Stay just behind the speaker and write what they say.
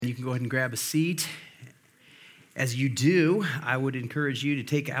You can go ahead and grab a seat. As you do, I would encourage you to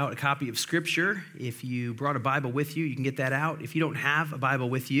take out a copy of Scripture. If you brought a Bible with you, you can get that out. If you don't have a Bible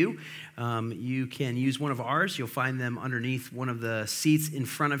with you, you can use one of ours. You'll find them underneath one of the seats in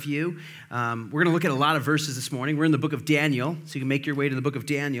front of you. We're going to look at a lot of verses this morning. We're in the book of Daniel, so you can make your way to the book of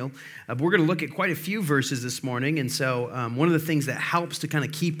Daniel. But we're going to look at quite a few verses this morning, and so one of the things that helps to kind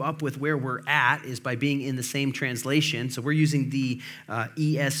of keep up with where we're at is by being in the same translation. So we're using the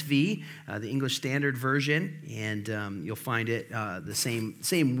ESV, the English Standard Version, and you'll find it the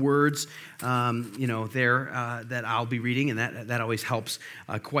same words, there that I'll be reading, and that always helps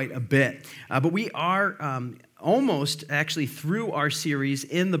quite a bit. But we are almost actually through our series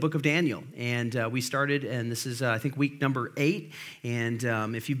in the book of Daniel, and we started, and this is I think week number 8.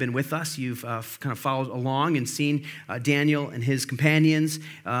 And if you've been with us, you've kind of followed along and seen Daniel and his companions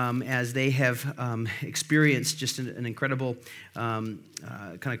as they have experienced just an incredible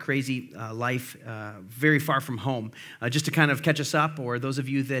kind of crazy life very far from home. Just to kind of catch us up, or those of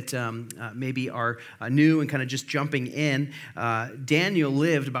you that maybe are new and kind of just jumping in, Daniel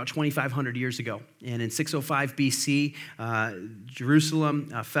lived about 2,500 years ago. And in 605 BC, Jerusalem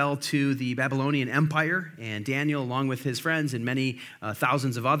fell to the Babylonian Empire, and Daniel, along with his friends and many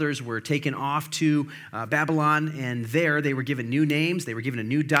thousands of others, were taken off to Babylon, and there they were given new names, they were given a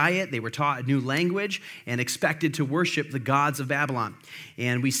new diet, they were taught a new language, and expected to worship the gods of Babylon.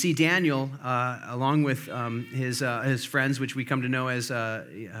 And we see Daniel, along with his friends, which we come to know as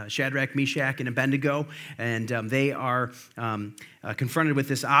Shadrach, Meshach, and Abednego, and they are confronted with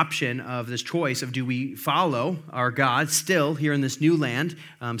this option of this choice of, do we follow our God still here in this new land,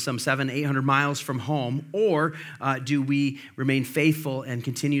 some 700-800 miles from home, or do we remain faithful and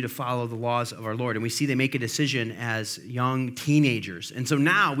continue to follow the laws of our Lord? And we see they make a decision as young teenagers. And so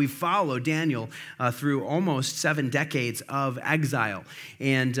now we follow Daniel through almost 7 decades of exile.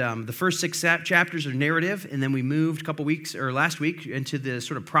 And the first 6 chapters are narrative, and then we moved last week into the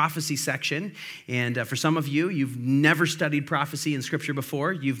sort of prophecy section. And for some of you, you've never studied prophecy in Scripture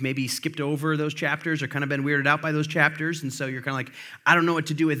before. You've maybe skipped over those chapters or kind of been weirded out by those chapters, and so you're kind of like, I don't know what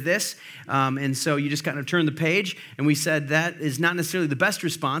to do with this, and so you just kind of turn the page. And we said that is not necessarily the best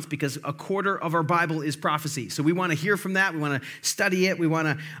response, because a quarter of our Bible is prophecy. So we want to hear from that. We want to study it. We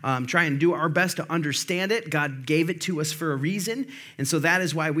want to try and do our best to understand it. God gave it to us for a reason, and so that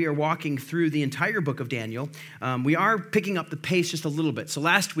is why we are walking through the entire book of Daniel. We are picking up the pace just a little bit. So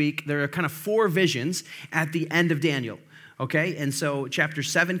last week, there are kind of 4 visions at the end of Daniel. Okay, and so chapter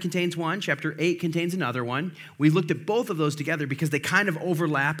 7 contains one, chapter 8 contains another one. We looked at both of those together because they kind of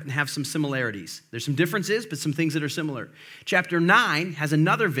overlap and have some similarities. There's some differences, but some things that are similar. Chapter 9 has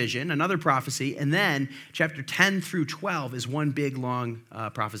another vision, another prophecy, and then chapter 10 through 12 is one big, long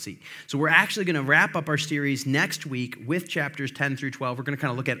prophecy. So we're actually going to wrap up our series next week with chapters 10 through 12. We're going to kind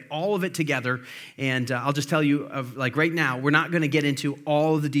of look at all of it together, and I'll just tell you, right now, we're not going to get into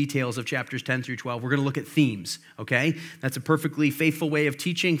all of the details of chapters 10 through 12. We're going to look at themes, okay? That's a perfectly faithful way of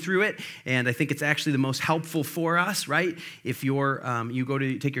teaching through it, and I think it's actually the most helpful for us, right? If you're you go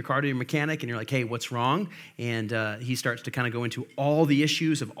to take your car to your mechanic and you're like, hey, what's wrong? And he starts to kind of go into all the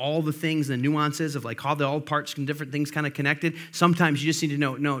issues of all the things, the nuances of like how the all parts and different things kind of connected. Sometimes you just need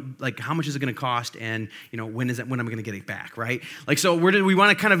to know, like, how much is it going to cost, and when am I going to get it back, right? Like, so we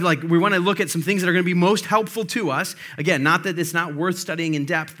want to kind of we want to look at some things that are going to be most helpful to us. Again, not that it's not worth studying in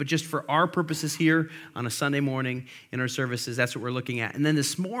depth, but just for our purposes here on a Sunday morning in our services, that's what we're looking at. And then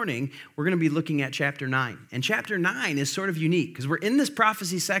this morning, we're going to be looking at chapter 9. And chapter 9 is sort of unique because we're in this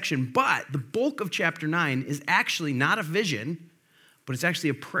prophecy section, but the bulk of chapter 9 is actually not a vision, but it's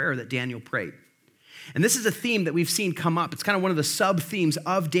actually a prayer that Daniel prayed. And this is a theme that we've seen come up. It's kind of one of the sub-themes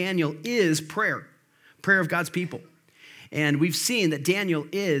of Daniel is prayer of God's people. And we've seen that Daniel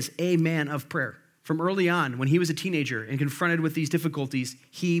is a man of prayer. From early on, when he was a teenager and confronted with these difficulties,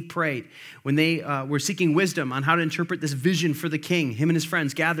 he prayed. When they were seeking wisdom on how to interpret this vision for the king, him and his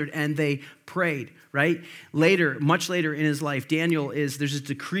friends gathered and they prayed, right? Later, much later in his life, there's this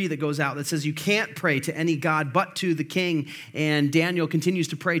decree that goes out that says you can't pray to any god but to the king, and Daniel continues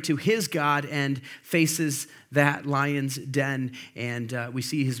to pray to his God and faces that lion's den, and we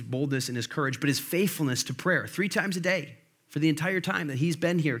see his boldness and his courage, but his faithfulness to prayer 3 times a day. For the entire time that he's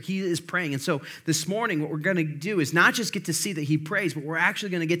been here, he is praying. And so this morning, what we're going to do is not just get to see that he prays, but we're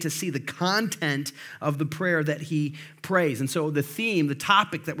actually going to get to see the content of the prayer that he prays. And so the theme, the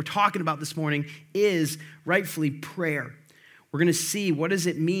topic that we're talking about this morning is rightfully prayer. We're going to see what does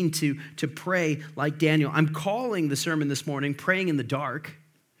it mean to pray like Daniel. I'm calling the sermon this morning, Praying in the Dark.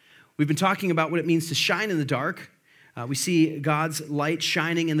 We've been talking about what it means to shine in the dark. We see God's light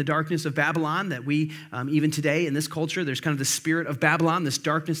shining in the darkness of Babylon, that we, even today in this culture, there's kind of the spirit of Babylon, this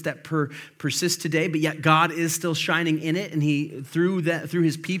darkness that persists today, but yet God is still shining in it, and he, through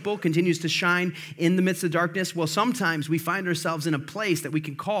his people, continues to shine in the midst of darkness. Well, sometimes we find ourselves in a place that we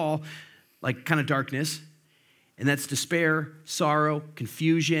can call like kind of darkness, and that's despair, sorrow,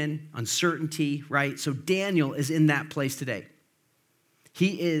 confusion, uncertainty, right? So Daniel is in that place today.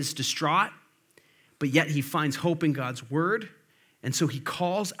 He is distraught, but yet he finds hope in God's word. And so he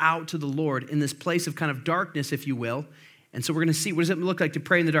calls out to the Lord in this place of kind of darkness, if you will. And so we're going to see, what does it look like to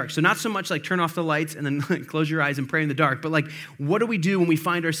pray in the dark? So not so much like turn off the lights and then close your eyes and pray in the dark, but like, what do we do when we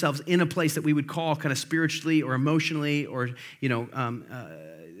find ourselves in a place that we would call kind of spiritually or emotionally or,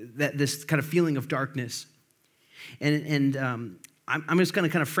 this kind of feeling of darkness? I'm just going to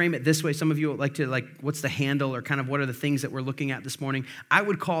kind of frame it this way. Some of you would like to, what's the handle or kind of what are the things that we're looking at this morning? I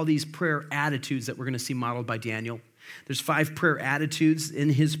would call these prayer attitudes that we're going to see modeled by Daniel. There's 5 prayer attitudes in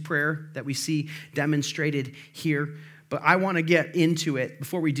his prayer that we see demonstrated here. But I want to get into it.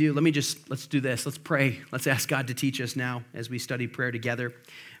 Before we do, let's do this. Let's pray. Let's ask God to teach us now as we study prayer together.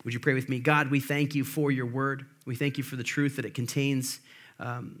 Would you pray with me? God, we thank you for your word. We thank you for the truth that it contains.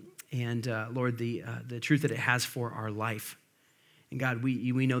 Lord, the truth that it has for our life. And God,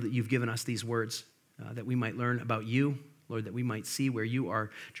 we know that you've given us these words that we might learn about you, Lord, that we might see where you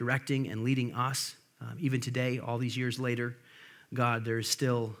are directing and leading us. Even today, all these years later, God, there's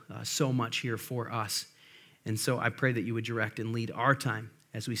still so much here for us. And so I pray that you would direct and lead our time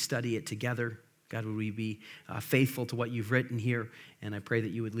as we study it together. God, would we be faithful to what you've written here? And I pray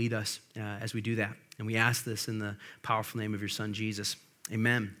that you would lead us as we do that. And we ask this in the powerful name of your son, Jesus.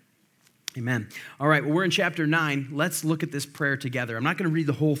 Amen. Amen. All right, well, we're in chapter 9. Let's look at this prayer together. I'm not going to read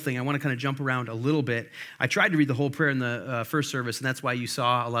the whole thing. I want to kind of jump around a little bit. I tried to read the whole prayer in the first service, and that's why you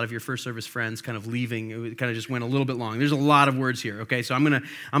saw a lot of your first service friends kind of leaving. It kind of just went a little bit long. There's a lot of words here, okay? So I'm going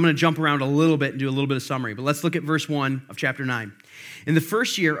to jump around a little bit and do a little bit of summary. But let's look at verse 1 of chapter 9. In the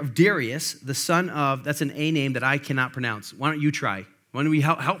first year of Darius, the son of, that's an A name that I cannot pronounce. Why don't you try? Why don't we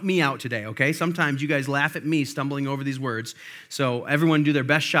help me out today, okay? Sometimes you guys laugh at me stumbling over these words. So everyone do their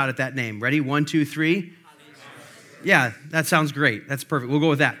best shot at that name. Ready? 1, 2, 3. Yeah, that sounds great. That's perfect. We'll go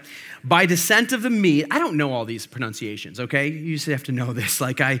with that. By descent of the Mede, I don't know all these pronunciations, okay? You just have to know this.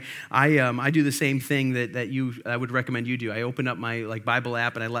 Like I do the same thing that I would recommend you do. I open up my Bible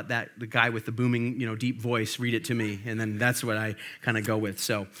app and I let the guy with the booming, deep voice read it to me, and then that's what I kind of go with.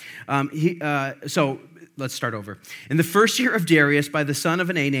 So, let's start over. In the first year of Darius, by the son of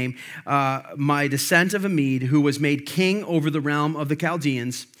an A name, my descent of a Mede, who was made king over the realm of the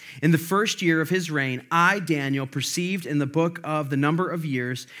Chaldeans, in the first year of his reign, I, Daniel, perceived in the book of the number of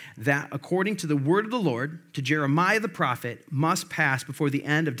years that according to the word of the Lord, to Jeremiah the prophet, must pass before the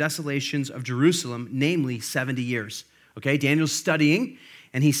end of desolations of Jerusalem, namely 70 years. Okay, Daniel's studying,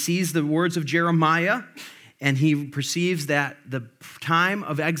 and he sees the words of Jeremiah, and he perceives that the time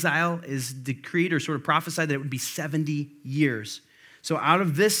of exile is decreed or sort of prophesied that it would be 70 years. So out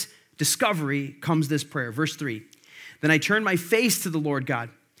of this discovery comes this prayer. Verse 3, then I turned my face to the Lord God,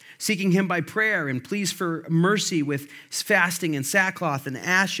 seeking him by prayer and pleas for mercy with fasting and sackcloth and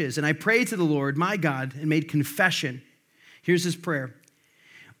ashes. And I prayed to the Lord, my God, and made confession. Here's his prayer.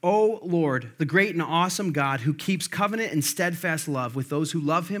 O Lord, the great and awesome God who keeps covenant and steadfast love with those who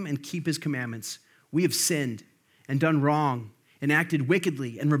love him and keep his commandments. We have sinned and done wrong and acted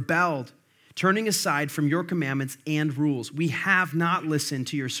wickedly and rebelled, turning aside from your commandments and rules. We have not listened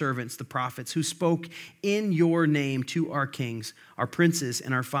to your servants, the prophets, who spoke in your name to our kings, our princes,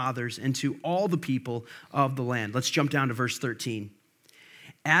 and our fathers, and to all the people of the land. Let's jump down to verse 13.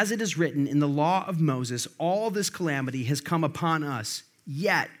 As it is written in the law of Moses, all this calamity has come upon us.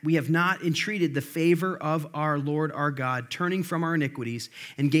 Yet we have not entreated the favor of our Lord our God, turning from our iniquities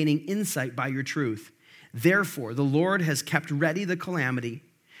and gaining insight by your truth. Therefore, the Lord has kept ready the calamity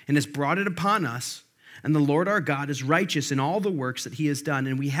and has brought it upon us. And the Lord our God is righteous in all the works that he has done,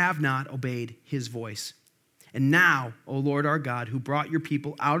 and we have not obeyed his voice. And now, O Lord our God, who brought your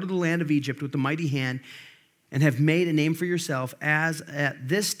people out of the land of Egypt with a mighty hand and have made a name for yourself, as at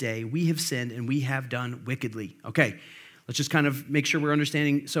this day we have sinned and we have done wickedly. Okay. Let's just kind of make sure we're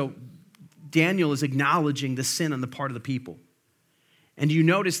understanding. So Daniel is acknowledging the sin on the part of the people. And you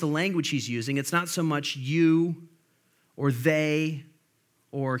notice the language he's using. It's not so much you or they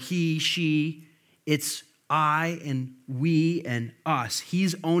or he, she. It's I and we and us.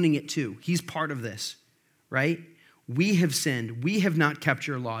 He's owning it too. He's part of this, right? We have sinned. We have not kept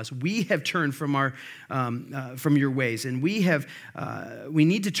your laws. We have turned from from your ways, and we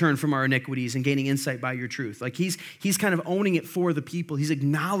need to turn from our iniquities and gaining insight by your truth. Like he's kind of owning it for the people. He's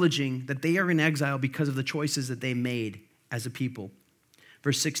acknowledging that they are in exile because of the choices that they made as a people.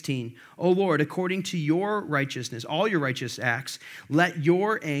 Verse 16, O Lord, according to your righteousness, all your righteous acts, let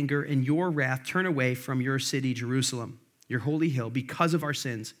your anger and your wrath turn away from your city, Jerusalem, your holy hill, because of our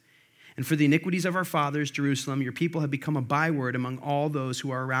sins. And for the iniquities of our fathers, Jerusalem, your people have become a byword among all those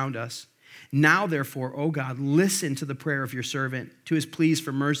who are around us. Now, therefore, O God, listen to the prayer of your servant, to his pleas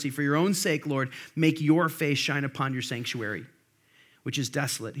for mercy. For your own sake, Lord, make your face shine upon your sanctuary, which is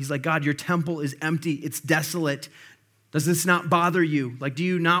desolate. He's like, God, your temple is empty. It's desolate. Does this not bother you? Like, do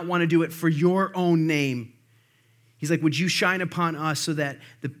you not want to do it for your own name? He's like, would you shine upon us so that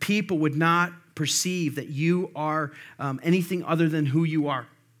the people would not perceive that you are anything other than who you are?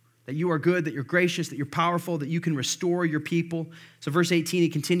 That you are good, that you're gracious, that you're powerful, that you can restore your people. So verse 18, he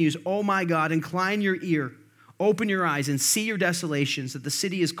continues, Oh my God, incline your ear, open your eyes, and see your desolations, that the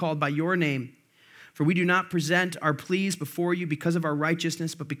city is called by your name. For we do not present our pleas before you because of our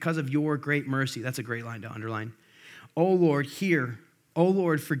righteousness, but because of your great mercy. That's a great line to underline. O Lord, hear. O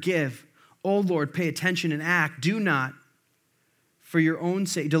Lord, forgive. O Lord, pay attention and act. Do not, for your own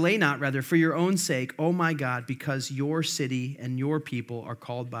sake, delay not rather, for your own sake, oh my God, because your city and your people are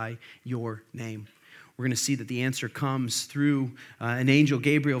called by your name. We're going to see that the answer comes through an angel,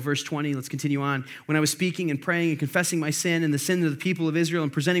 Gabriel. Verse 20, let's continue on. When I was speaking and praying and confessing my sin and the sin of the people of Israel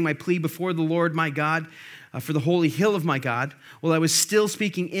and presenting my plea before the Lord my God for the holy hill of my God, while I was still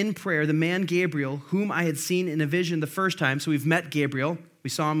speaking in prayer, the man Gabriel, whom I had seen in a vision the first time, so we've met Gabriel. We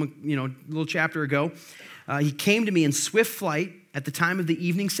saw him, a little chapter ago. He came to me in swift flight at the time of the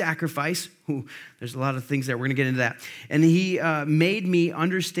evening sacrifice. There's a lot of things there. We're going to get into that. And he made me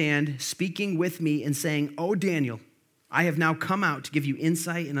understand, speaking with me and saying, Oh, Daniel, I have now come out to give you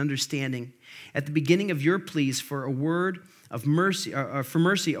insight and understanding. At the beginning of your pleas for a word of mercy, for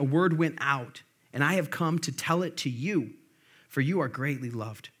mercy, a word went out, and I have come to tell it to you, for you are greatly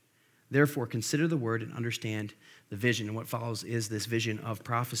loved. Therefore, consider the word and understand the vision. And what follows is this vision of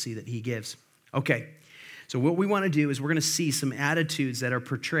prophecy that he gives. Okay. So what we want to do is we're going to see some attitudes that are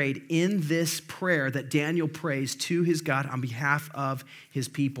portrayed in this prayer that Daniel prays to his God on behalf of his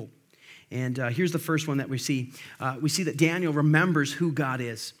people. And here's the first one that we see. We see that Daniel remembers who God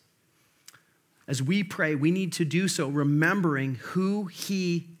is. As we pray, we need to do so remembering who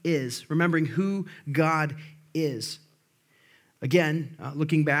he is, remembering who God is. Again,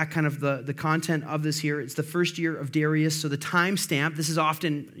 looking back, kind of the content of this here, it's the first year of Darius. So the timestamp, this is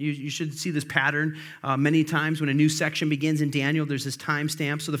often, you should see this pattern many times when a new section begins in Daniel, there's this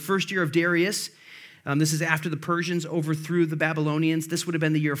timestamp. So the first year of Darius, this is after the Persians overthrew the Babylonians. This would have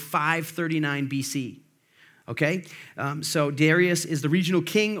been the year 539 BC. Okay? So Darius is the regional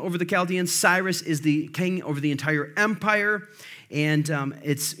king over the Chaldeans. Cyrus is the king over the entire empire. And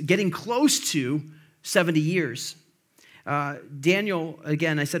it's getting close to 70 years. Daniel,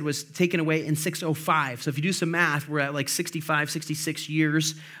 again, I said, was taken away in 605. So if you do some math, we're at like 65, 66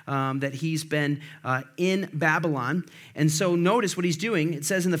 years that he's been in Babylon. And so notice what he's doing. It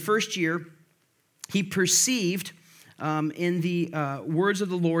says in the first year, he perceived in the words of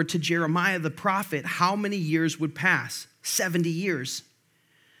the Lord to Jeremiah the prophet how many years would pass. 70 years.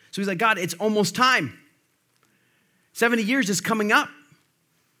 So he's like, God, it's almost time. 70 years is coming up,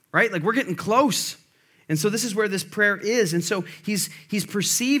 right? Like we're getting close. And so this is where this prayer is. And so he's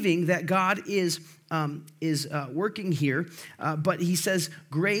perceiving that God is working here. But he says,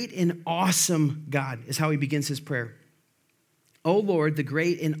 great and awesome God is how he begins his prayer. Oh Lord, the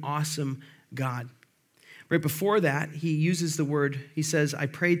great and awesome God. Right before that, he uses the word, he says, I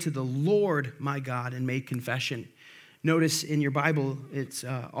prayed to the Lord my God and made confession. Notice in your Bible, it's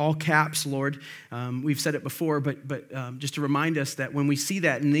all caps, Lord. We've said it before, but just to remind us that when we see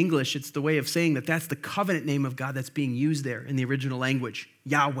that in English, it's the way of saying that that's the covenant name of God that's being used there in the original language,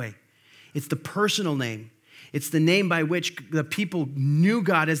 Yahweh. It's the personal name. It's the name by which the people knew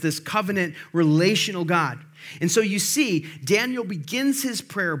God as this covenant relational God. And so you see, Daniel begins his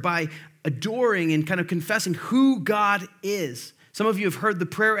prayer by adoring and kind of confessing who God is. Some of you have heard the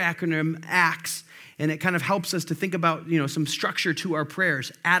prayer acronym ACTS. And it kind of helps us to think about, some structure to our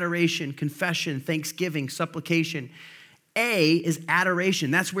prayers. Adoration, confession, thanksgiving, supplication. A is adoration.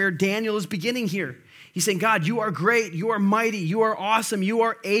 That's where Daniel is beginning here. He's saying, God, you are great. You are mighty. You are awesome. You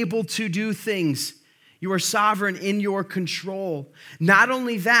are able to do things. You are sovereign in your control. Not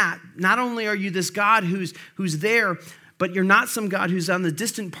only that, not only are you this God who's there, but you're not some God who's on the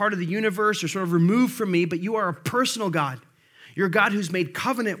distant part of the universe or sort of removed from me, but you are a personal God. You're a God who's made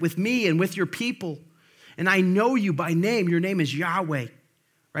covenant with me and with your people. and I know you by name. Your name is Yahweh,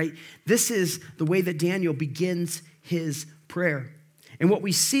 right? This is the way that Daniel begins his prayer. And what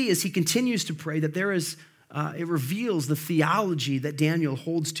we see as he continues to pray, that there is, it reveals the theology that Daniel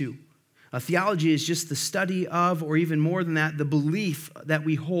holds to. Theology is just the study of, or even more than that, the belief that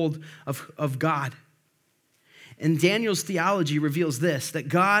we hold of God. And Daniel's theology reveals this, that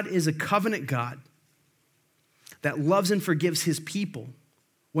God is a covenant God that loves and forgives his people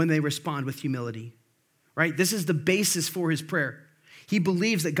when they respond with humility, right? This is the basis for his prayer. He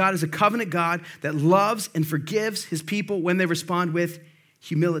believes that God is a covenant God that loves and forgives his people when they respond with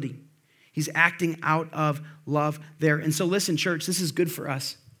humility. He's acting out of love there. And so listen, church, this is good for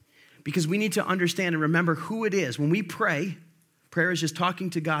us because we need to understand and remember who it is. When we pray, prayer is just talking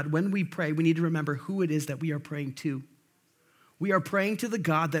to God. When we pray, we need to remember who it is that we are praying to. We are praying to the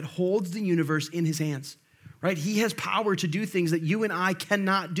God that holds the universe in his hands, right? He has power to do things that you and I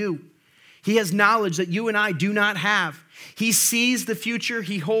cannot do. He has knowledge that you and I do not have. He sees the future.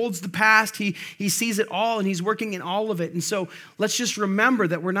 He holds the past. He sees it all, and he's working in all of it. And so let's just remember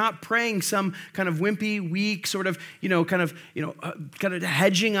that we're not praying some kind of wimpy, weak, sort of, kind of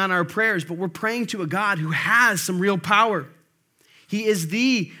hedging on our prayers, but we're praying to a God who has some real power. He is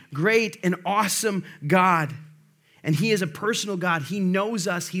the great and awesome God, and he is a personal God. He knows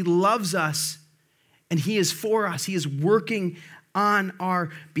us. He loves us, and he is for us. He is working on our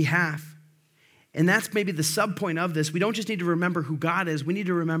behalf. And that's maybe the subpoint of this. We don't just need to remember who God is. We need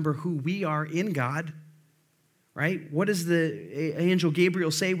to remember who we are in God, right? What does the angel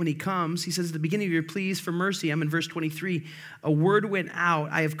Gabriel say when he comes? He says, at the beginning of your pleas for mercy, I'm in verse 23, a word went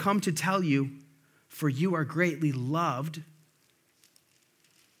out, I have come to tell you, for you are greatly loved.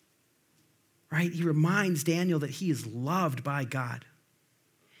 Right? He reminds Daniel that he is loved by God.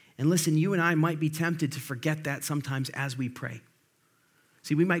 And listen, you and I might be tempted to forget that sometimes as we pray.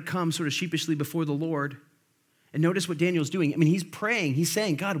 See, we might come sort of sheepishly before the Lord, and notice what Daniel's doing. I mean, he's praying. He's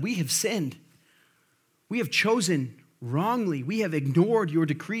saying, God, we have sinned. We have chosen wrongly. We have ignored your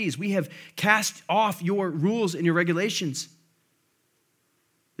decrees. We have cast off your rules and your regulations.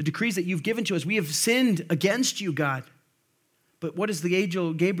 The decrees that you've given to us, we have sinned against you, God. But what does the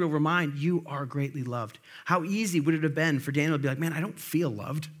angel Gabriel remind? You are greatly loved. How easy would it have been for Daniel to be like, man, I don't feel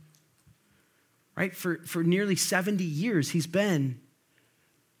loved. Right? For nearly 70 years, he's been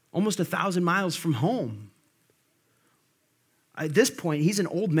almost 1,000 miles from home. At this point, he's an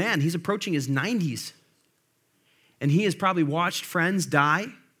old man. He's approaching his 90s. And he has probably watched friends die.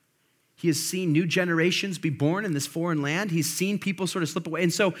 He has seen new generations be born in this foreign land. He's seen people sort of slip away.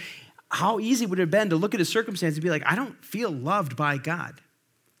 And so how easy would it have been to look at his circumstances and be like, I don't feel loved by God.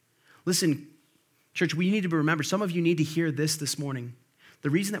 Listen, church, we need to remember, some of you need to hear this morning. The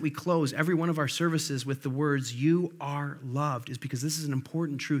reason that we close every one of our services with the words, you are loved, is because this is an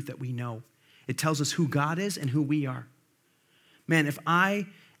important truth that we know. It tells us who God is and who we are. Man, if I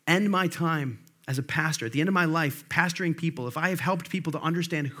end my time as a pastor, at the end of my life, pastoring people, if I have helped people to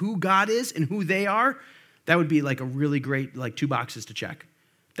understand who God is and who they are, that would be like a really great, 2 boxes to check.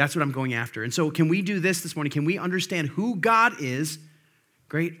 That's what I'm going after. And so can we do this morning? Can we understand who God is,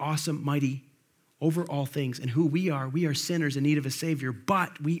 great, awesome, mighty, over all things, and who we are? We are sinners in need of a Savior,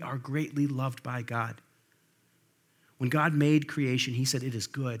 but we are greatly loved by God. When God made creation, he said it is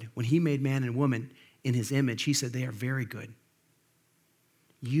good. When he made man and woman in his image, he said they are very good.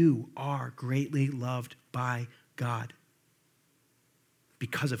 You are greatly loved by God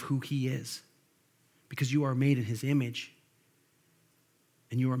because of who he is, because you are made in his image,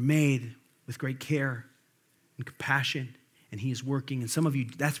 and you are made with great care and compassion, and he is working. And some of you,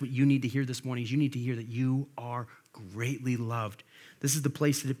 that's what you need to hear this morning, is you need to hear that you are greatly loved. This is the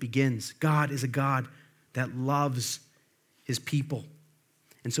place that it begins. God is a God that loves his people.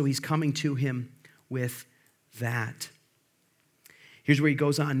 And so he's coming to him with that. Here's where he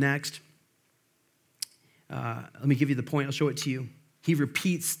goes on next. Let me give you the point. I'll show it to you. He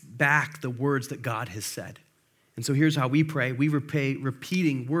repeats back the words that God has said. And so here's how we pray. We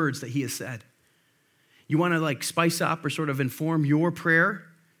repeating words that he has said. You want to spice up or sort of inform your prayer?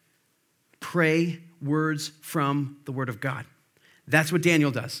 Pray words from the word of God. That's what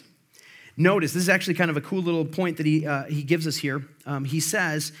Daniel does. Notice, this is actually kind of a cool little point that he gives us here. He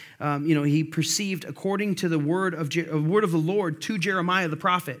says, he perceived according to the word of the Lord to Jeremiah the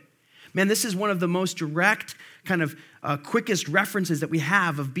prophet. Man, this is one of the most direct, kind of quickest references that we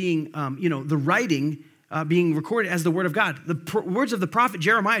have of being, the writing being recorded as the word of God. The words of the prophet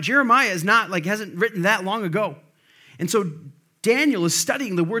Jeremiah. Jeremiah is not hasn't written that long ago. And so Daniel is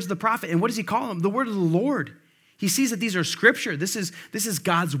studying the words of the prophet. And what does he call them? The word of the Lord. He sees that these are scripture. This is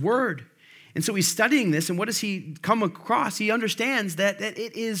God's word. And so he's studying this. And what does he come across? He understands that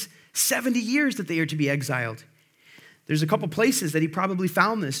it is 70 years that they are to be exiled. There's a couple places that he probably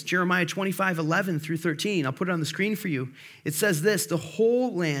found this. Jeremiah 25:11 through 13. I'll put it on the screen for you. It says this, the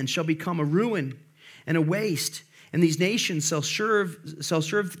whole land shall become a ruin and a waste, and these nations shall serve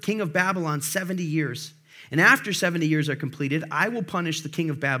the king of Babylon 70 years. And after 70 years are completed, I will punish the king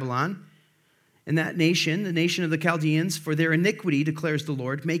of Babylon and that nation, the nation of the Chaldeans, for their iniquity, declares the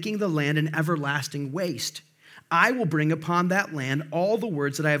Lord, making the land an everlasting waste. I will bring upon that land all the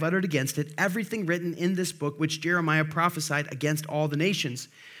words that I have uttered against it, everything written in this book which Jeremiah prophesied against all the nations.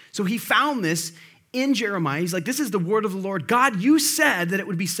 So he found this in Jeremiah. He's like, this is the word of the Lord. God, you said that it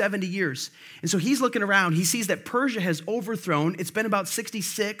would be 70 years. And so he's looking around. He sees that Persia has overthrown. It's been about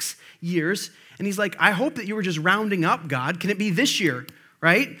 66 years. And he's like, I hope that you were just rounding up, God. Can it be this year,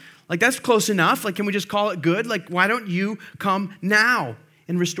 right? Like, that's close enough. Like, can we just call it good? Like, why don't you come now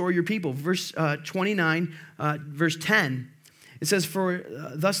and restore your people? Verse 29, verse 10, it says, for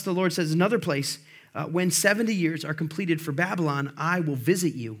thus the Lord says, another place, when 70 years are completed for Babylon, I will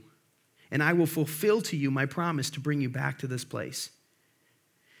visit you, and I will fulfill to you my promise to bring you back to this place.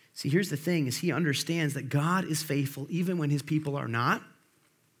 See, here's the thing, is he understands that God is faithful even when his people are not.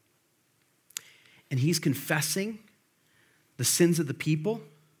 And he's confessing the sins of the people.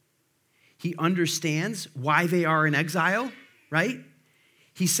 He understands why they are in exile, right?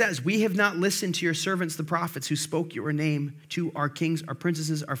 He says, we have not listened to your servants, the prophets, who spoke your name to our kings, our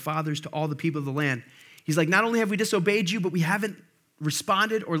princesses, our fathers, to all the people of the land. He's like, not only have we disobeyed you, but we haven't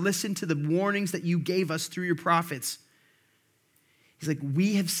responded or listened to the warnings that you gave us through your prophets. He's like,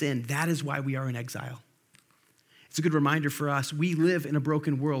 we have sinned. That is why we are in exile. It's a good reminder for us. We live in a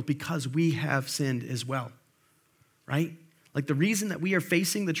broken world because we have sinned as well, right? Like, the reason that we are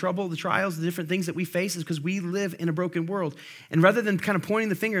facing the trouble, the trials, the different things that we face is because we live in a broken world. And rather than kind of pointing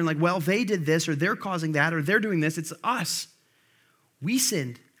the finger and like, well, they did this or they're causing that or they're doing this, it's us. We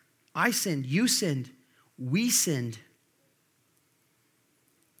sinned. I sinned. You sinned. We sinned.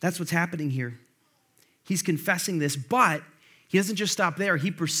 That's what's happening here. He's confessing this, but he doesn't just stop there.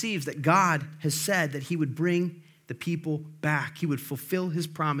 He perceives that God has said that he would bring the people back. He would fulfill his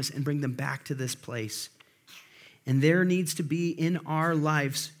promise and bring them back to this place. And there needs to be in our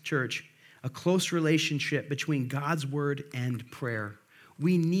lives, church, a close relationship between God's word and prayer.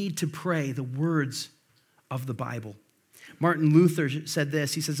 We need to pray the words of the Bible. Martin Luther said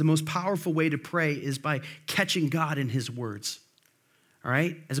this. He says, the most powerful way to pray is by catching God in his words. All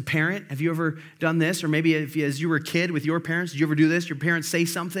right? As a parent, have you ever done this? Or maybe as you were a kid with your parents, did you ever do this? Your parents say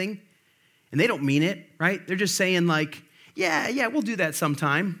something and they don't mean it, right? They're just saying like, yeah, we'll do that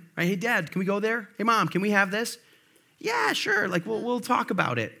sometime. Right? Hey, Dad, can we go there? Hey, Mom, can we have this? Yeah, sure. Like, we'll talk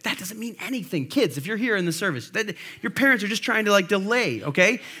about it. That doesn't mean anything. Kids, if you're here in the service, your parents are just trying to like delay,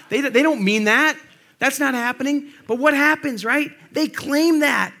 okay? They don't mean that. That's not happening. But what happens, right? They claim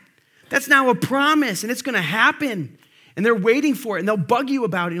that. That's now a promise, and it's going to happen. And they're waiting for it, and they'll bug you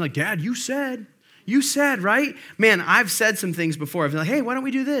about it. And you're like, Dad, you said, right? Man, I've said some things before. I've been like, hey, why don't we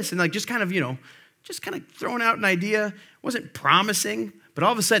do this? And like just kind of throwing out an idea. Wasn't promising. But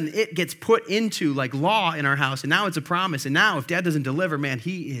all of a sudden, it gets put into like law in our house, and now it's a promise. And now if Dad doesn't deliver, man,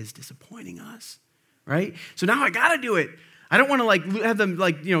 he is disappointing us, right? So now I got to do it. I don't want to like have them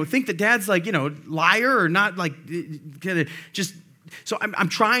like, think that Dad's like, liar or not like just. So I'm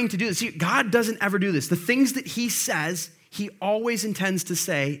trying to do this. See, God doesn't ever do this. The things that he says, he always intends to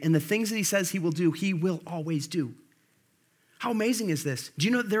say, and the things that he says he will do, he will always do. How amazing is this? Do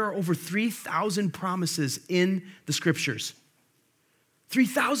you know that there are over 3,000 promises in the scriptures?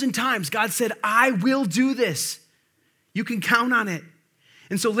 3,000 times God said, I will do this. You can count on it.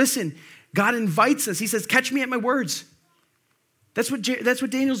 And so listen, God invites us. He says, catch me at my words. That's what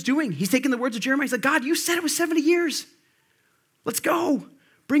Daniel's doing. He's taking the words of Jeremiah. He's like, God, you said it was 70 years. Let's go.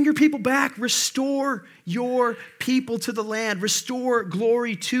 Bring your people back. Restore your people to the land. Restore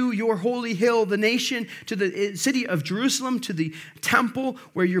glory to your holy hill, the nation, to the city of Jerusalem, to the temple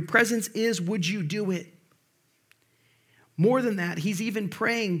where your presence is. Would you do it? More than that, he's even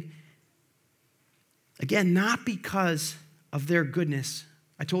praying, again, not because of their goodness.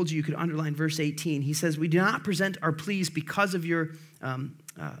 I told you could underline verse 18. He says, we do not present our pleas because of your,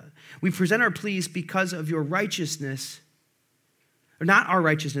 we present our pleas because of your righteousness, or not our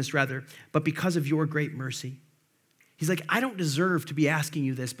righteousness rather, but because of your great mercy. He's like, I don't deserve to be asking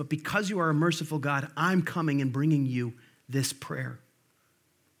you this, but because you are a merciful God, I'm coming and bringing you this prayer.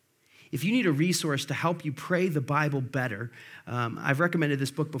 If you need a resource to help you pray the Bible better, I've recommended this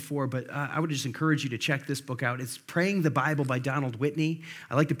book before, but I would just encourage you to check this book out. It's Praying the Bible by Donald Whitney.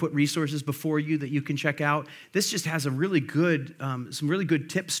 I like to put resources before you that you can check out. This just has a really good, some really good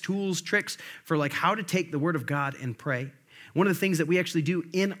tips, tools, tricks for like how to take the Word of God and pray. One of the things that we actually do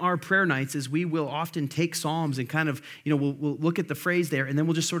in our prayer nights is we will often take Psalms and kind of, we'll look at the phrase there and then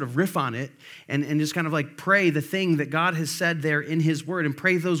we'll just sort of riff on it and just kind of like pray the thing that God has said there in his word and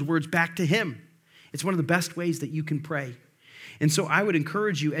pray those words back to him. It's one of the best ways that you can pray. And so I would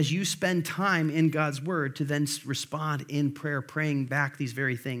encourage you as you spend time in God's word to then respond in prayer, praying back these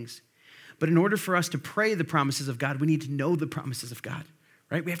very things. But in order for us to pray the promises of God, we need to know the promises of God,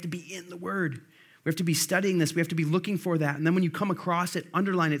 right? We have to be in the word. We have to be studying this. We have to be looking for that. And then when you come across it,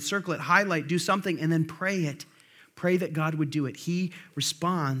 underline it, circle it, highlight, do something, and then pray it. Pray that God would do it. He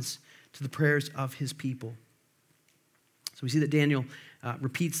responds to the prayers of his people. So we see that Daniel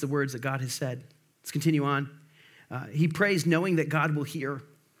repeats the words that God has said. Let's continue on. He prays knowing that God will hear.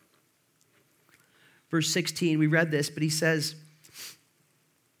 Verse 16, we read this, but he says,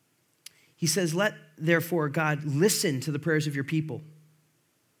 let therefore God listen to the prayers of your people.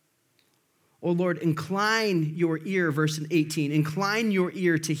 O Lord, incline your ear, verse 18, incline your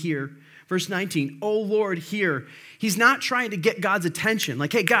ear to hear. Verse 19, O Lord, hear. He's not trying to get God's attention.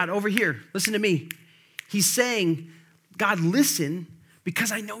 Like, hey, God, over here, listen to me. He's saying, God, listen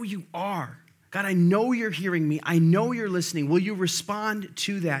because I know you are. God, I know you're hearing me. I know you're listening. Will you respond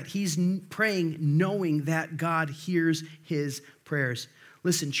to that? He's praying knowing that God hears his prayers.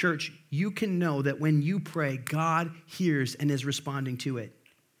 Listen, church, you can know that when you pray, God hears and is responding to it.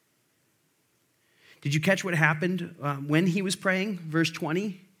 Did you catch what happened when he was praying? Verse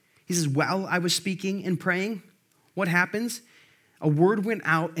 20, he says, while I was speaking and praying, what happens? A word went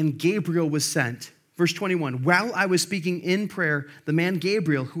out and Gabriel was sent. Verse 21, while I was speaking in prayer, the man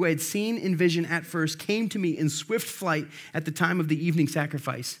Gabriel, who I had seen in vision at first, came to me in swift flight at the time of the evening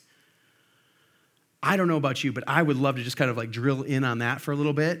sacrifice. I don't know about you, but I would love to just kind of like drill in on that for a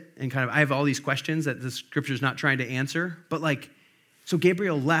little bit. And kind of, I have all these questions that the scripture's not trying to answer. But so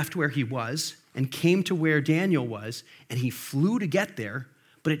Gabriel left where he was and came to where Daniel was, and he flew to get there,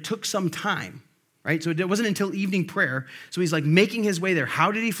 but it took some time, right? So it wasn't until evening prayer. So he's like making his way there.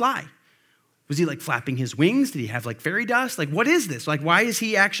 How did he fly? Was he like flapping his wings? Did he have like fairy dust? Like, what is this? Like, why is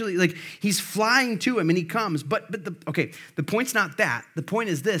he actually, he's flying to him and he comes. But the point's not that. The point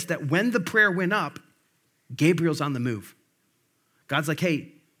is this, that when the prayer went up, Gabriel's on the move. God's like,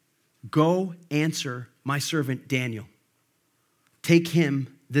 hey, go answer my servant Daniel. Take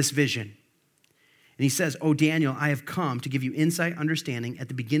him this vision. And he says, oh, Daniel, I have come to give you insight, understanding. At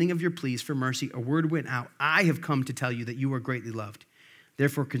the beginning of your pleas for mercy, a word went out. I have come to tell you that you are greatly loved.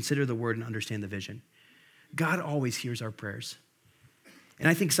 Therefore, consider the word and understand the vision. God always hears our prayers. And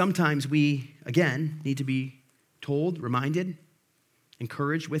I think sometimes we, again, need to be told, reminded,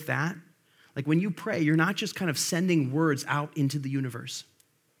 encouraged with that. Like when you pray, you're not just kind of sending words out into the universe.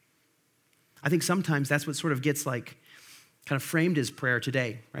 I think sometimes that's what sort of gets kind of framed as prayer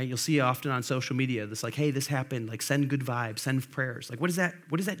today, right? You'll see often on social media, this hey, this happened, send good vibes, send prayers. What is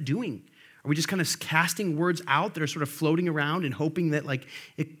that doing? Are we just kind of casting words out that are sort of floating around and hoping that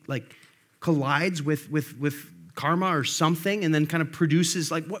it collides with karma or something and then kind of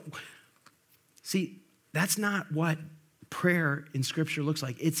produces what? See, that's not what prayer in Scripture looks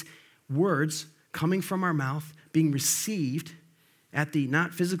like. It's words coming from our mouth, being received at the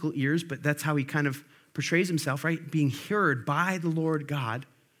not physical ears, but that's how he kind of portrays himself, right? Being heard by the Lord God.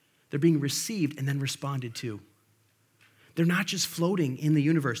 They're being received and then responded to. They're not just floating in the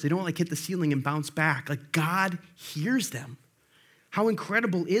universe. They don't hit the ceiling and bounce back. God hears them. How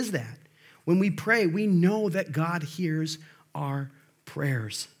incredible is that? When we pray, we know that God hears our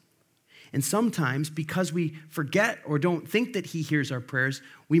prayers. And sometimes, because we forget or don't think that he hears our prayers,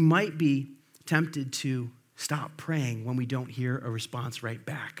 we might be tempted to stop praying when we don't hear a response right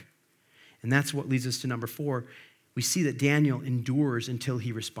back. And that's what leads us to number 4. We see that Daniel endures until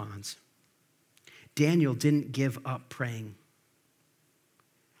he responds. Daniel didn't give up praying,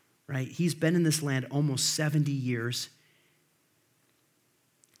 right? He's been in this land almost 70 years.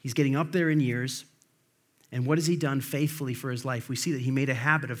 He's getting up there in years. And what has he done faithfully for his life? We see that he made a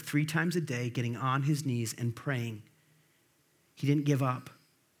habit of 3 times a day getting on his knees and praying. He didn't give up.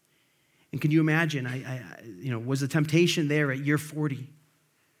 And can you imagine, was the temptation there at year 40,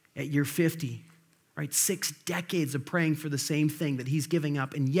 at year 50, right? 6 decades of praying for the same thing that he's giving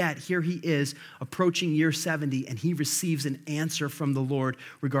up. And yet here he is approaching year 70 and he receives an answer from the Lord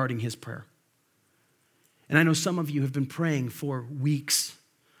regarding his prayer. And I know some of you have been praying for weeks.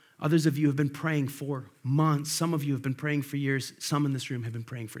 Others of you have been praying for months. Some of you have been praying for years. Some in this room have been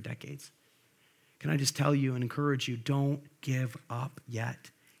praying for decades. Can I just tell you and encourage you, don't give up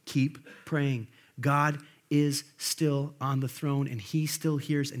yet. Keep praying. God is still on the throne and he still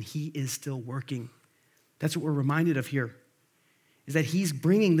hears and he is still working. That's what we're reminded of here, is that he's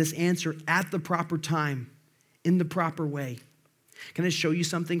bringing this answer at the proper time in the proper way. Can I show you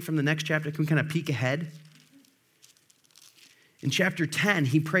something from the next chapter? Can we kind of peek ahead? In chapter 10,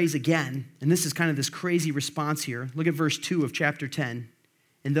 he prays again, and this is kind of this crazy response here. Look at verse 2 of chapter 10.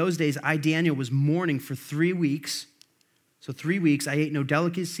 In those days, I, Daniel, was mourning for 3 weeks. So 3 weeks, I ate no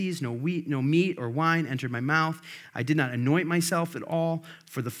delicacies, no meat or wine entered my mouth. I did not anoint myself at all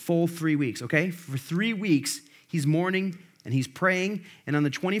for the full 3 weeks, okay? For 3 weeks, he's mourning and he's praying. And on the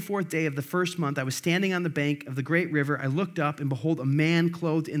 24th day of the first month, I was standing on the bank of the great river. I looked up and behold, a man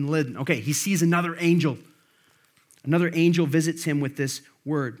clothed in linen. Okay, he sees another angel. Another angel visits him with this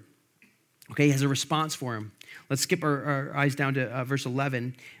word. Okay, he has a response for him. Let's skip our eyes down to verse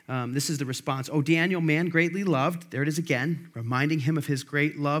 11. This is the response. Oh, Daniel, man greatly loved. There it is again, reminding him of his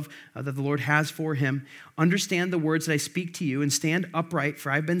great love that the Lord has for him. Understand the words that I speak to you and stand upright,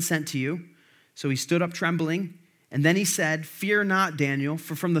 for I've been sent to you. So he stood up trembling. And then he said, fear not, Daniel,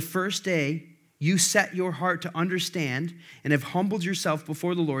 for from the first day you set your heart to understand and have humbled yourself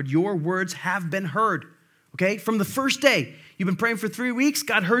before the Lord. Your words have been heard. Okay, from the first day. You've been praying for 3 weeks.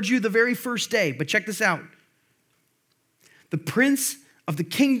 God heard you the very first day. But check this out. The prince of the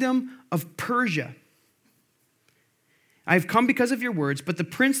kingdom of Persia. I have come because of your words, but the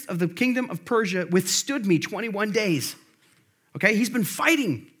prince of the kingdom of Persia withstood me 21 days. Okay, he's been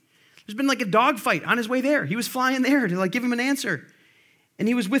fighting. There's been like a dogfight on his way there. He was flying there to give him an answer. And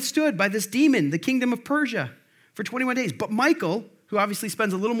he was withstood by this demon, the kingdom of Persia, for 21 days. But Michael, who obviously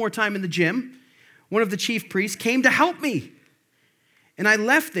spends a little more time in the gym, one of the chief priests, came to help me. And I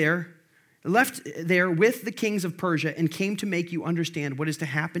left there with the kings of Persia and came to make you understand what is to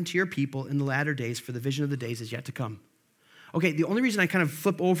happen to your people in the latter days, for the vision of the days is yet to come. Okay, the only reason I kind of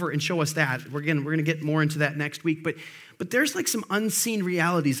flip over and show us that, we're going to get more into that next week, but there's some unseen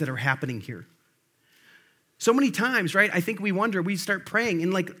realities that are happening here. So many times, right, I think we start praying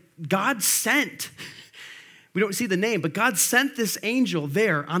and God sent, we don't see the name, but God sent this angel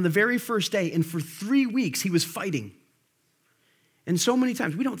there on the very first day, and for 3 weeks he was fighting. And so many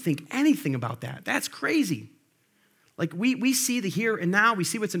times we don't think anything about that. That's crazy. We see the here and now, we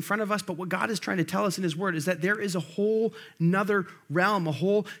see what's in front of us, but what God is trying to tell us in his word is that there is a whole nother realm, a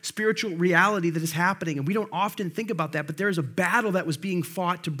whole spiritual reality that is happening. And we don't often think about that, but there is a battle that was being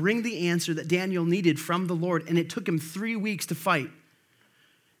fought to bring the answer that Daniel needed from the Lord. And it took him 3 weeks to fight.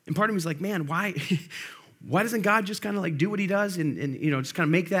 And part of me is like, man, why doesn't God just kind of do what he does and just kind of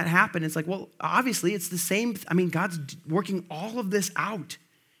make that happen? It's well, obviously it's the same. God's working all of this out.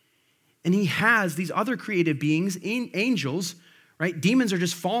 And he has these other created beings, angels, right? Demons are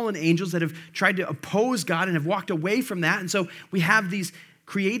just fallen angels that have tried to oppose God and have walked away from that. And so we have these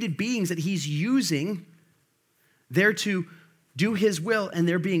created beings that he's using there to do his will, and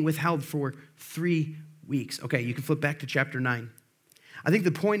they're being withheld for 3 weeks. Okay, you can flip back to chapter 9. I think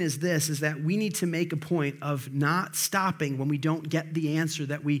the point is that we need to make a point of not stopping when we don't get the answer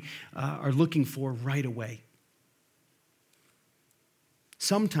that we are looking for right away.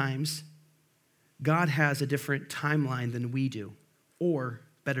 Sometimes God has a different timeline than we do. Or,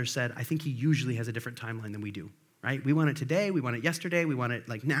 better said, I think he usually has a different timeline than we do, right? We want it today, we want it yesterday, we want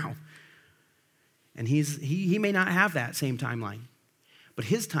it now. And he may not have that same timeline, but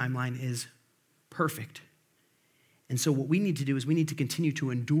his timeline is perfect. And so what we need to do is we need to continue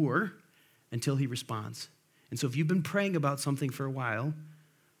to endure until he responds. And so if you've been praying about something for a while,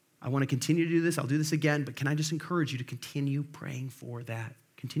 I want to continue to do this, I'll do this again, but can I just encourage you to continue praying for that?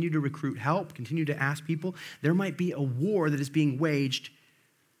 Continue to recruit help, continue to ask people. There might be a war that is being waged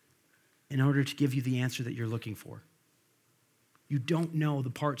in order to give you the answer that you're looking for. You don't know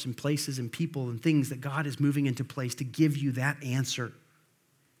the parts and places and people and things that God is moving into place to give you that answer.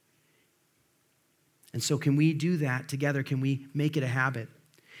 And so can we do that together? Can we make it a habit?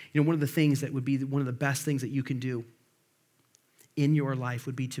 One of the things that would be one of the best things that you can do in your life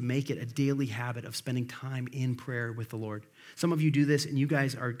would be to make it a daily habit of spending time in prayer with the Lord. Some of you do this, and you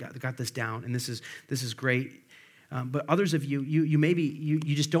guys got this down, and this is great. But others of you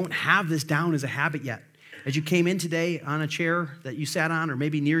just don't have this down as a habit yet. As you came in today on a chair that you sat on, or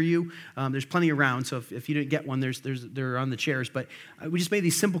maybe near you, there's plenty around. So if you didn't get one, they're on the chairs. But we just made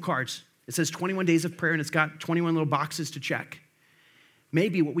these simple cards. It says 21 days of prayer, and it's got 21 little boxes to check.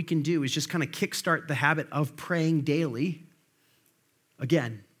 Maybe what we can do is just kind of kickstart the habit of praying daily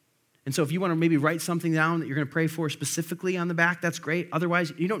again. And so if you want to maybe write something down that you're going to pray for specifically on the back, that's great.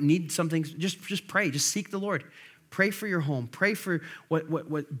 Otherwise, you don't need something. Just pray. Just seek the Lord. Pray for your home. Pray for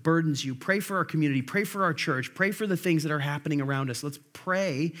what burdens you. Pray for our community. Pray for our church. Pray for the things that are happening around us. Let's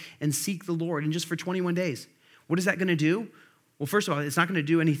pray and seek the Lord. And just for 21 days. What is that going to do? Well, first of all, it's not going to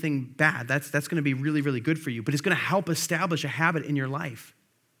do anything bad. That's going to be really, really good for you. But it's going to help establish a habit in your life.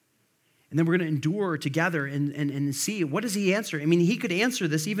 And then we're going to endure together and see, what does he answer? I mean, he could answer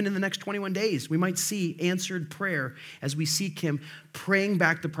this even in the next 21 days. We might see answered prayer as we seek him, praying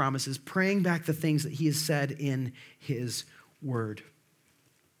back the promises, praying back the things that he has said in his word.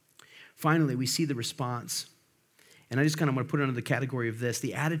 Finally, we see the response. And I just kind of want to put it under the category of this.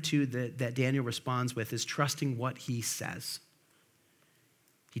 The attitude that Daniel responds with is trusting what he says.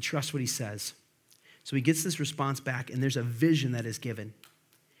 He trusts what he says. So he gets this response back, and there's a vision that is given.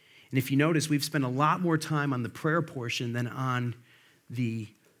 And if you notice, we've spent a lot more time on the prayer portion than on the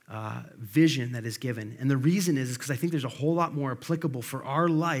vision that is given. And the reason is because I think there's a whole lot more applicable for our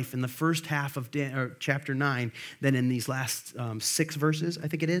life in the first half of chapter 9 than in these last 6 verses, I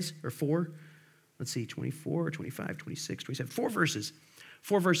think it is, or 4. Let's see, 24, 25, 26, 27, 4 verses.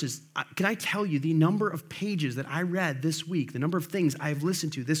 4 verses. Can I tell you the number of pages that I read this week, the number of things I've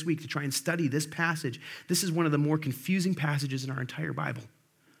listened to this week to try and study this passage? This is one of the more confusing passages in our entire Bible.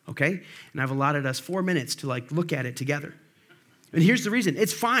 Okay? And I've allotted us 4 minutes to look at it together. And here's the reason.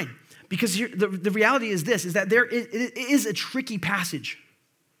 It's fine. Because the reality is this, is that it is a tricky passage.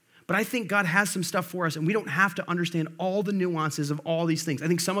 But I think God has some stuff for us, and we don't have to understand all the nuances of all these things. I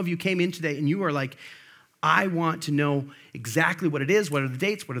think some of you came in today, and you are like, I want to know exactly what it is. What are the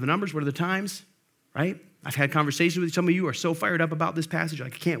dates? What are the numbers? What are the times? Right? I've had conversations with some of you who are so fired up about this passage.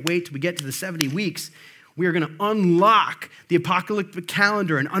 Like, I can't wait till we get to the 70 weeks. We are going to unlock the apocalyptic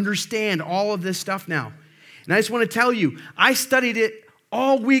calendar and understand all of this stuff now. And I just want to tell you, I studied it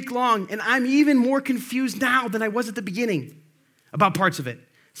all week long, and I'm even more confused now than I was at the beginning about parts of it.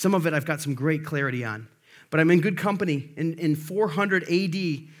 Some of it I've got some great clarity on. But I'm in good company. In 400 AD,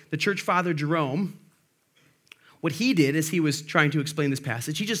 the church father Jerome, what he did as he was trying to explain this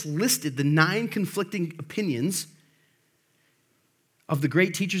passage, he just listed the 9 conflicting opinions of the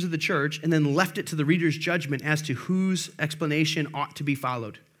great teachers of the church, and then left it to the reader's judgment as to whose explanation ought to be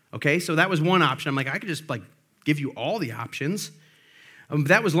followed. Okay, so that was one option. I'm like, I could just give you all the options.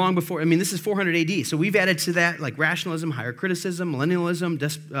 That was long before, this is 400 AD. So we've added to that rationalism, higher criticism, millennialism,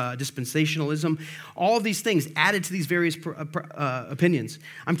 dispensationalism, all of these things added to these various opinions.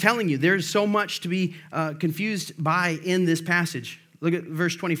 I'm telling you, there's so much to be confused by in this passage. Look at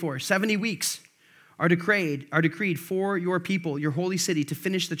verse 24. 70 weeks are decreed for your people, your holy city, to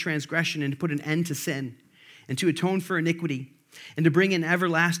finish the transgression and to put an end to sin and to atone for iniquity and to bring in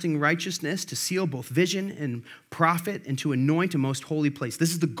everlasting righteousness, to seal both vision and prophet and to anoint a most holy place.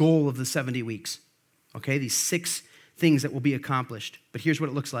 This is the goal of the 70 weeks, okay? These 6 things that will be accomplished. But here's what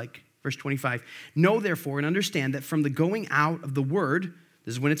it looks like. Verse 25, know therefore and understand that from the going out of the word,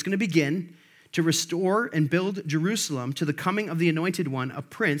 this is when it's going to begin, to restore and build Jerusalem to the coming of the anointed one, a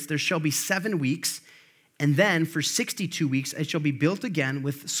prince, there shall be 7 weeks, and then for 62 weeks it shall be built again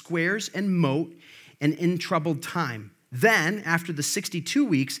with squares and moat and in troubled time. Then, after the 62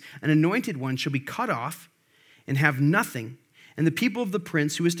 weeks, an anointed one shall be cut off and have nothing, and the people of the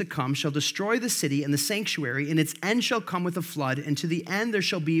prince who is to come shall destroy the city and the sanctuary, and its end shall come with a flood, and to the end there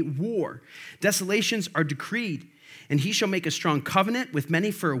shall be war. Desolations are decreed, and he shall make a strong covenant with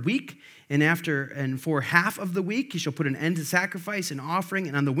many for a week, and for half of the week he shall put an end to sacrifice and offering,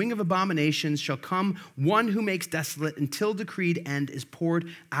 and on the wing of abominations shall come one who makes desolate until decreed end is poured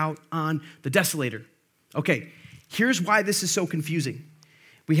out on the desolator. Okay, here's why this is so confusing.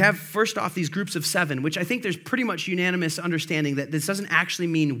 We have, first off, these groups of 7, which I think there's pretty much unanimous understanding that this doesn't actually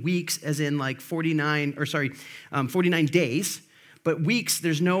mean weeks as in 49 days. But weeks,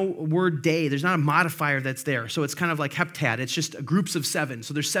 there's no word day. There's not a modifier that's there. So it's kind of like heptad. It's just groups of 7.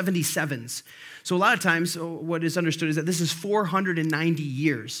 So there's 77s. So a lot of times what is understood is that this is 490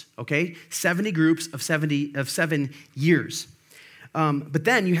 years, okay? 70 groups of 7 years. But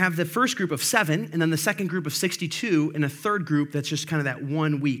then you have the first group of 7, and then the second group of 62, and a third group that's just kind of that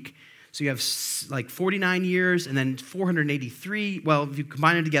 1 week. So you have 49 years, and then 483. Well, if you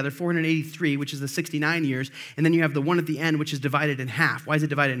combine it together, 483, which is the 69 years, and then you have the one at the end, which is divided in half. Why is it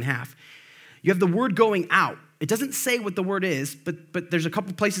divided in half? You have the word going out. It doesn't say what the word is, but there's a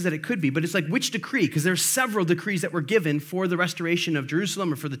couple places that it could be. But it's like, which decree? Because there's several decrees that were given for the restoration of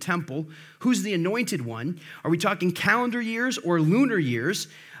Jerusalem or for the temple. Who's the anointed one? Are we talking calendar years or lunar years?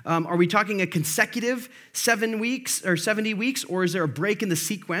 Are we talking a consecutive 7 weeks or 70 weeks, or is there a break in the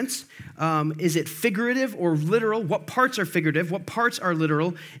sequence? Is it figurative or literal? What parts are figurative? What parts are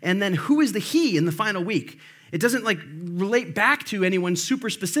literal? And then who is the he in the final week? It doesn't relate back to anyone super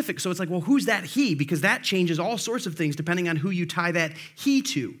specific. So it's like, well, who's that he? Because that changes all sorts of things depending on who you tie that he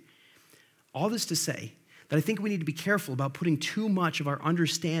to. All this to say that I think we need to be careful about putting too much of our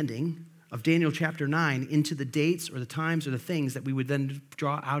understanding of Daniel chapter 9 into the dates or the times or the things that we would then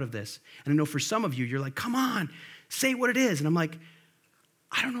draw out of this. And I know for some of you, you're like, come on, say what it is. And I'm like,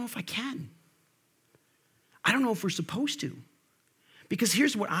 I don't know if I can. I don't know if we're supposed to. Because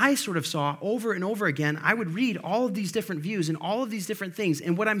here's what I sort of saw over and over again. I would read all of these different views and all of these different things.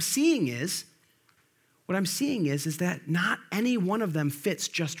 And what I'm seeing is that not any one of them fits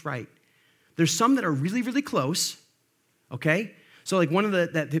just right. There's some that are really, really close, okay? So like one of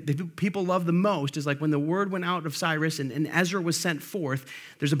the people love the most is like when the word went out of Cyrus and Ezra was sent forth,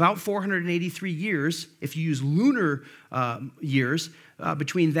 there's about 483 years, if you use lunar years,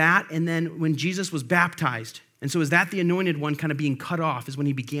 between that and then when Jesus was baptized. And so is that the anointed one kind of being cut off is when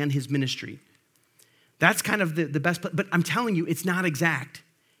he began his ministry. That's kind of the best, but I'm telling you, it's not exact.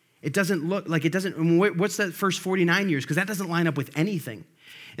 It doesn't look like it doesn't, what's that first 49 years? Because that doesn't line up with anything.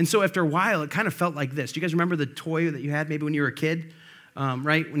 And so after a while, it kind of felt like this. Do you guys remember the toy that you had maybe when you were a kid?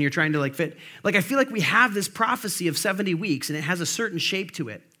 Right? When you're trying to like fit. Like I feel like we have this prophecy of 70 weeks and it has a certain shape to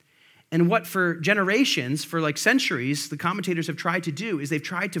it. And what for generations, for like centuries, the commentators have tried to do is they've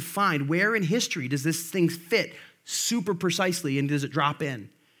tried to find where in history does this thing fit super precisely and does it drop in?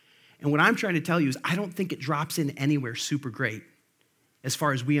 And what I'm trying to tell you is I don't think it drops in anywhere super great as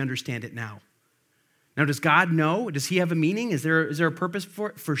far as we understand it now. Now, does God know? Does he have a meaning? Is there a purpose for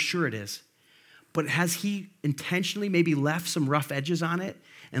it? For sure it is. But has he intentionally maybe left some rough edges on it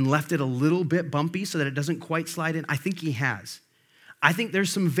and left it a little bit bumpy so that it doesn't quite slide in? I think he has. I think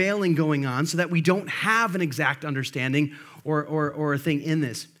there's some veiling going on so that we don't have an exact understanding or a thing in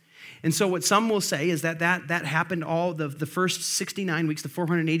this. And so what some will say is that happened all, the first 69 weeks, the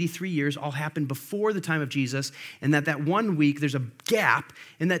 483 years, all happened before the time of Jesus, and that 1 week, there's a gap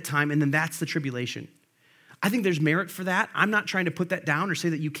in that time, and then that's the tribulation. I think there's merit for that. I'm not trying to put that down or say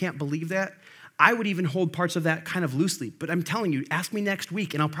that you can't believe that. I would even hold parts of that kind of loosely, but I'm telling you, ask me next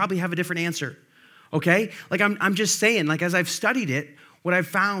week, and I'll probably have a different answer. Okay? Like I'm just saying, like as I've studied it, what I've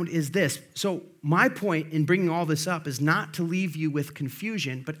found is this. So my point in bringing all this up is not to leave you with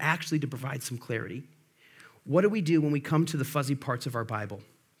confusion, but actually to provide some clarity. What do we do when we come to the fuzzy parts of our Bible?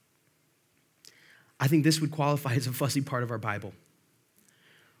 I think this would qualify as a fuzzy part of our Bible.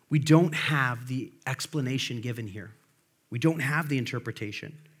 We don't have the explanation given here. We don't have the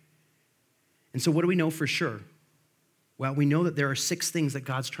interpretation. And so what do we know for sure? Well, we know that there are 6 things that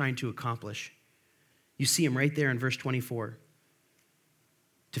God's trying to accomplish. You see them right there in verse 24.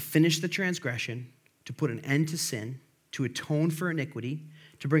 To finish the transgression, to put an end to sin, to atone for iniquity,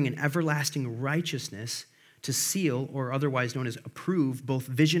 to bring an everlasting righteousness, to seal, or otherwise known as approve, both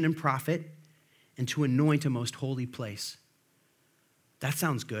vision and prophet, and to anoint a most holy place. That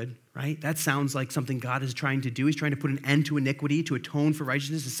sounds good, right? That sounds like something God is trying to do. He's trying to put an end to iniquity, to atone for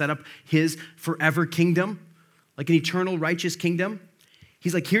righteousness, to set up his forever kingdom, like an eternal righteous kingdom.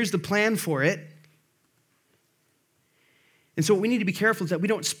 He's like, here's the plan for it. And so what we need to be careful is that we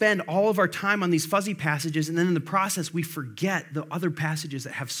don't spend all of our time on these fuzzy passages, and then in the process, we forget the other passages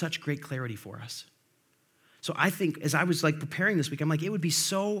that have such great clarity for us. So I think as I was like preparing this week, I'm like, it would be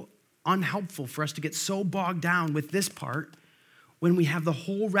so unhelpful for us to get so bogged down with this part when we have the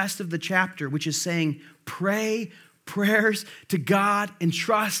whole rest of the chapter, which is saying, pray prayers to God and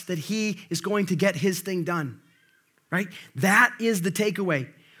trust that he is going to get his thing done, right? That is the takeaway.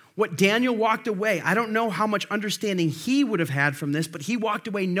 What Daniel walked away, I don't know how much understanding he would have had from this, but he walked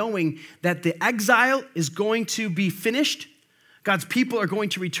away knowing that the exile is going to be finished. God's people are going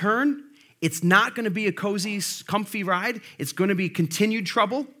to return. It's not going to be a cozy, comfy ride. It's going to be continued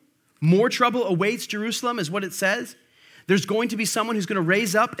trouble. More trouble awaits Jerusalem is what it says. There's going to be someone who's going to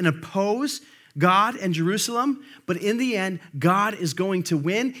raise up and oppose God and Jerusalem, but in the end, God is going to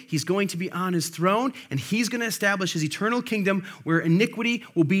win. He's going to be on his throne, and he's going to establish his eternal kingdom where iniquity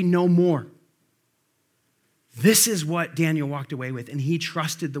will be no more. This is what Daniel walked away with, and he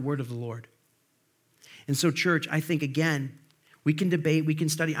trusted the word of the Lord. And so, church, I think, again, we can debate, we can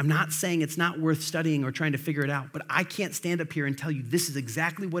study. I'm not saying it's not worth studying or trying to figure it out, but I can't stand up here and tell you this is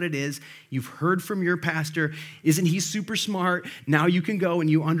exactly what it is. You've heard from your pastor. Isn't he super smart? Now you can go and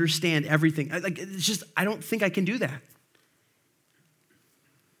you understand everything. Like, it's just, I don't think I can do that.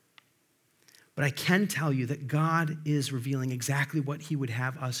 But I can tell you that God is revealing exactly what he would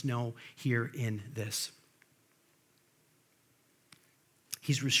have us know here in this.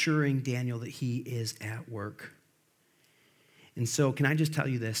 He's reassuring Daniel that he is at work. And so can I just tell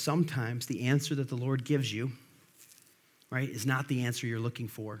you this? Sometimes the answer that the Lord gives you, right, is not the answer you're looking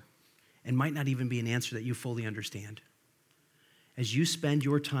for and might not even be an answer that you fully understand. As you spend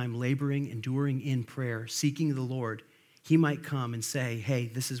your time laboring, enduring in prayer, seeking the Lord, he might come and say, hey,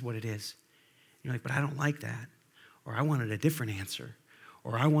 this is what it is. And you're like, but I don't like that. Or I wanted a different answer.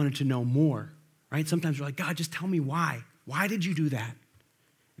 Or I wanted to know more, right? Sometimes we're like, God, just tell me why. Why did you do that?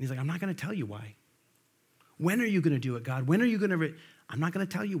 And he's like, I'm not going to tell you why. When are you going to do it, God? When are you going to? I'm not going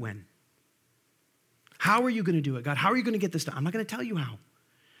to tell you when. How are you going to do it, God? How are you going to get this done? I'm not going to tell you how.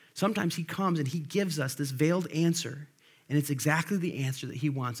 Sometimes he comes and he gives us this veiled answer, and it's exactly the answer that he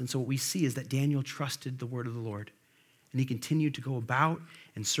wants. And so what we see is that Daniel trusted the word of the Lord, and he continued to go about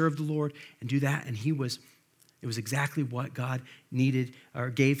and serve the Lord and do that, and it was exactly what God needed or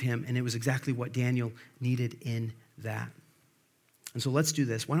gave him, and it was exactly what Daniel needed in that. And so let's do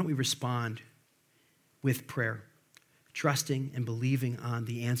this. Why don't we respond with prayer, trusting and believing on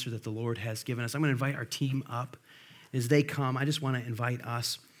the answer that the Lord has given us. I'm going to invite our team up. As they come, I just want to invite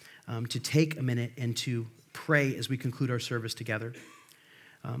us to take a minute and to pray as we conclude our service together.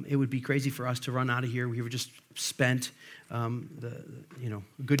 It would be crazy for us to run out of here. We were just spent a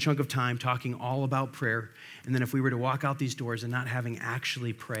good chunk of time talking all about prayer, and then if we were to walk out these doors and not having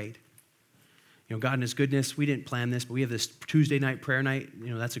actually prayed. God in his goodness, we didn't plan this, but we have this Tuesday night prayer night.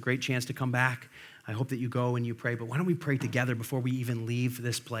 That's a great chance to come back. I hope that you go and you pray, but why don't we pray together before we even leave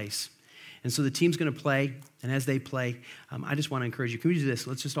this place? And so the team's going to play, and as they play, I just want to encourage you. Can we do this?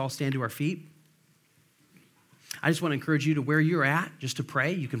 Let's just all stand to our feet. I just want to encourage you to where you're at, just to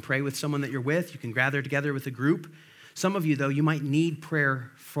pray. You can pray with someone that you're with. You can gather together with a group. Some of you, though, you might need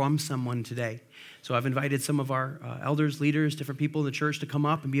prayer from someone today. So I've invited some of our elders, leaders, different people in the church to come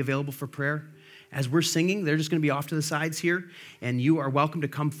up and be available for prayer. As we're singing, they're just going to be off to the sides here, and you are welcome to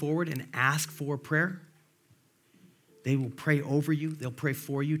come forward and ask for prayer. They will pray over you. They'll pray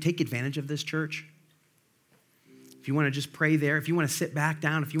for you. Take advantage of this church. If you want to just pray there, if you want to sit back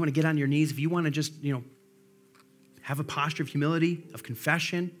down, if you want to get on your knees, if you want to just, have a posture of humility, of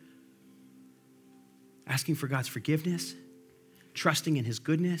confession, asking for God's forgiveness, trusting in his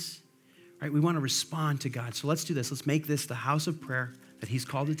goodness, right? We want to respond to God. So let's do this. Let's make this the house of prayer that he's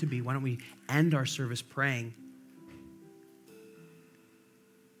called it to be. Why don't we end our service praying?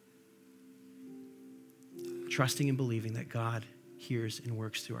 Trusting and believing that God hears and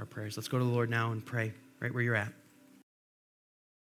works through our prayers. Let's go to the Lord now and pray right where you're at.